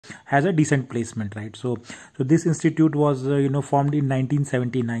has a decent placement, right? So this institute was formed in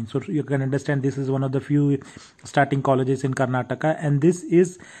 1979. So you can understand this is one of the few starting colleges in Karnataka, and this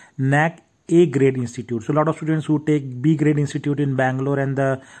is NAC A grade institute. So a lot of students who take B grade institute in Bangalore and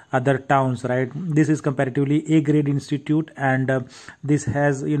the other towns, right? This is comparatively A grade institute, and this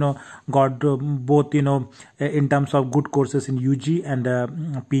has got both in terms of good courses in UG and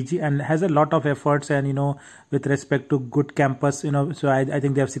PG, and has a lot of efforts, and with respect to good campus, so I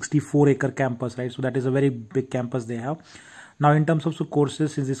think they have 64-acre campus, right? So that is a very big campus they have. Now, in terms of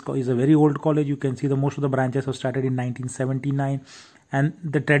courses, since this is a very old college, you can see the most of the branches have started in 1979, and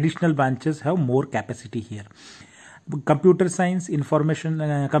the traditional branches have more capacity here. Computer science,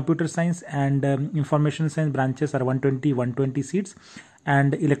 computer science and information science branches are 120 seats,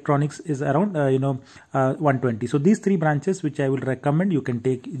 and electronics is around 120. So these three branches which I will recommend you can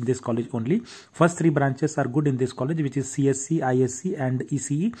take in this college only. First three branches are good in this college, which is CSC, ISC and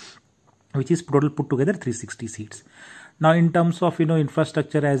ECE, which is total put together 360 seats. Now, in terms of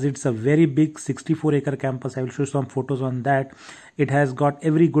infrastructure, as it's a very big 64-acre campus, I will show some photos on that. It has got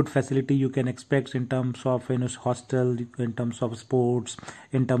every good facility you can expect in terms of hostel, in terms of sports,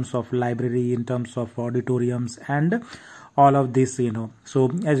 in terms of library, in terms of auditoriums, and all of this. So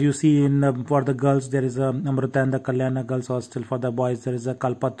as you see for the girls, there is a Amrita and the Kalyana girls hostel. For the boys, there is a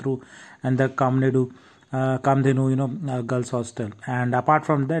Kalpatru and the Kamdhenu girls hostel. And apart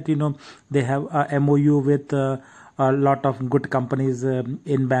from that, they have a MOU with a lot of good companies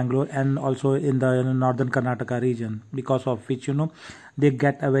in Bangalore and also in the northern Karnataka region, because of which they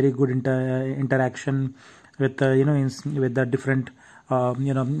get a very good interaction with with the different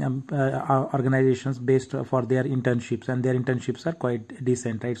organizations based for their internships, and their internships are quite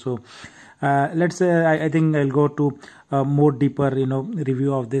decent, right? So let's say I think I'll go to more deeper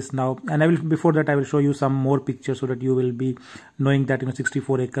review of this now, and before that I will show you some more pictures so that you will be knowing that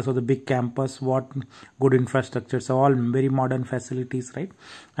 64 acres of the big campus, what good infrastructure, so all very modern facilities, right?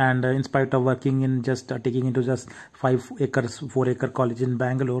 And in spite of working in just taking into just 4-acre college in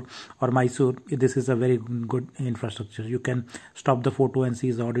Bangalore or Mysore, this is a very good infrastructure. You can stop the photo and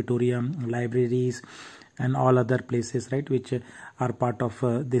see the auditorium, libraries, and all other places, right, which are part of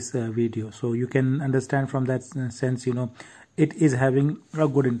this video. So you can understand from that sense, it is having a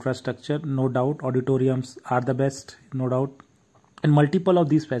good infrastructure, no doubt. Auditoriums are the best, no doubt, and multiple of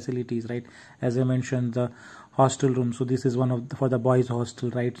these facilities, right? As I mentioned, the hostel room. So this is one of for the boys hostel,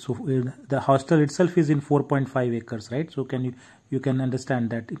 right? So the hostel itself is in 4.5 acres, right? So you can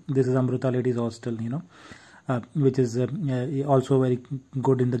understand that this is Amrita ladies hostel, which is also very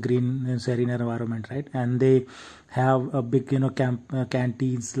good in the green and serene environment, right? And they have a big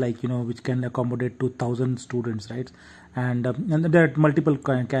canteens, like which can accommodate 2,000 students, right? And there are multiple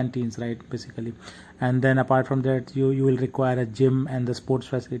canteens, right, basically. And then apart from that, you will require a gym and the sports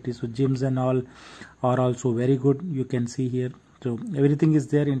facilities. So gyms and all are also very good, you can see here. So everything is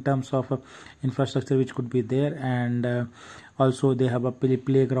there in terms of infrastructure which could be there, and also they have a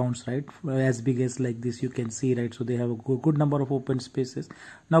playgrounds, right, as big as like this, you can see, right? So they have a good number of open spaces.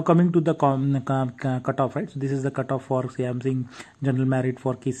 Now coming to the cutoff, right? So this is the cutoff for, say, I'm saying general merit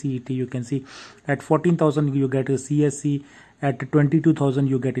for KCET. You can see at 14,000 you get a CSC, at 22,000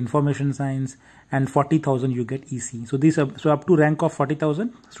 you get information science, and 40,000 you get EC. So these are, so up to rank of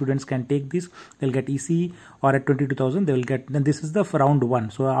 40,000 students can take this. They'll get EC, or at 22,000 they will get. Then this is the round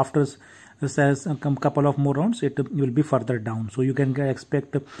 1. So after a couple of more rounds, it will be further down. So you can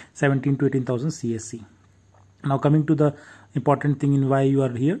expect 17 to 18,000 CSC. Now coming to the important thing in why you are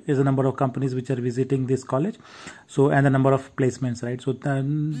here is the number of companies which are visiting this college, so, and the number of placements, right? So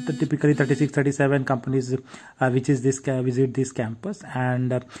the typically 36-37 companies which is this visit this campus,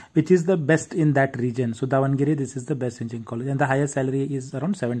 and which is the best in that region. So Davangere, this is the best engineering college, and the highest salary is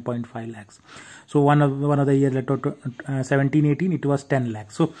around 7.5 lakhs. So one of the year 17-18 it was 10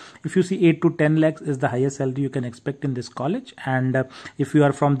 lakhs. So if you see 8 to 10 lakhs is the highest salary you can expect in this college, and if you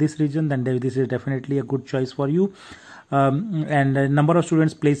are from this region, then this is definitely a good choice for you. And the number of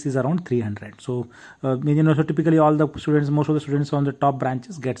students placed is around 300. So so typically all the students, most of the students on the top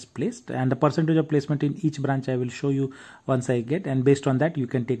branches gets placed, and the percentage of placement in each branch I will show you once I get, and based on that you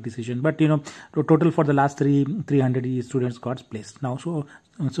can take decision. But total for the last 300 students got placed now. So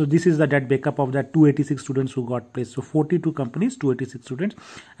this is the dead breakup of that 286 students who got placed. So 42 companies, 286 students,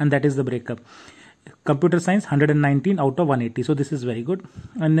 and that is the breakup. Computer science 119 out of 180, so this is very good.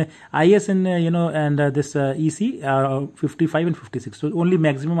 And IS and this EC 55 and 56. So only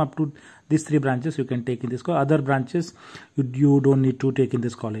maximum up to these 3 branches you can take in this college. Other branches you don't need to take in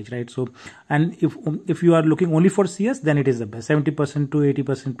this college, right? So, and if you are looking only for CS, then it is the best. 70% to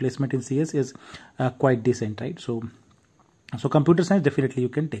 80% placement in CS is quite decent, right? So So computer science, definitely you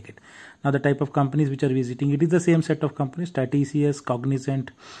can take it. Now the type of companies which are visiting, it is the same set of companies: TCS,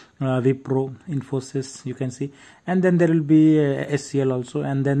 Cognizant, Wipro, Infosys, you can see. And then there will be SCL also,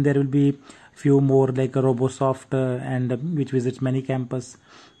 and then there will be few more like Robosoft, and which visits many campus,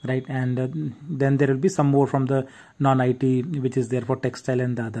 right? And then there will be some more from the non-IT, which is there for textile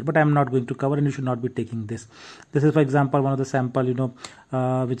and the other, but I'm not going to cover, and you should not be taking this. This is, for example, one of the sample,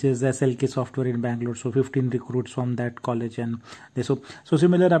 which is SLK software in Bangalore. So 15 recruits from that college, and they, so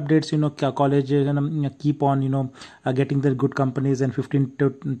similar updates, college keep on getting the good companies, and 15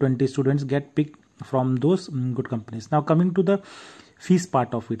 to 20 students get picked from those good companies. Now coming to the fees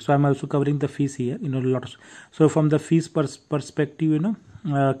part of it, so I'm also covering the fees here, a lot of, so from the fees perspective,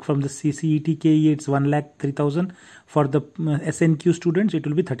 from the CCET KE, it's 1,03,000. For the SNQ students, it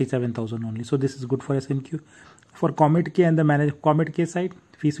will be 37,000 only. So this is good for SNQ. For comedk and the comedk side,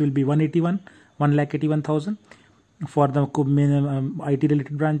 fees will be 1,81,000. For the IT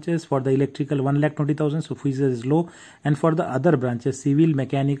related branches, for the electrical 1,20,000, so fees is low. And for the other branches, civil,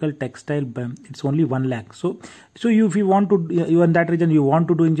 mechanical, textile, it's only 1 lakh. So you, if you want to, you in that region, you want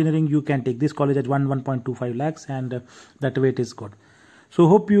to do engineering, you can take this college at 1.25 lakhs, and that weight is good. So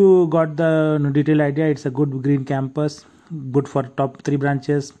hope you got the detailed idea. It's a good green campus, good for top 3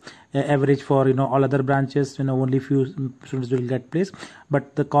 branches, average for all other branches, only few students will get placed,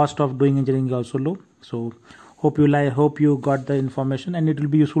 but the cost of doing engineering is also low. So hope you got the information, and it will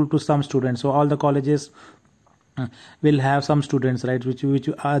be useful to some students. So all the colleges will have some students, right, which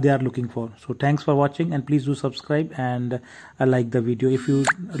they are looking for. So thanks for watching, and please do subscribe and like the video if you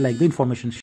like the information.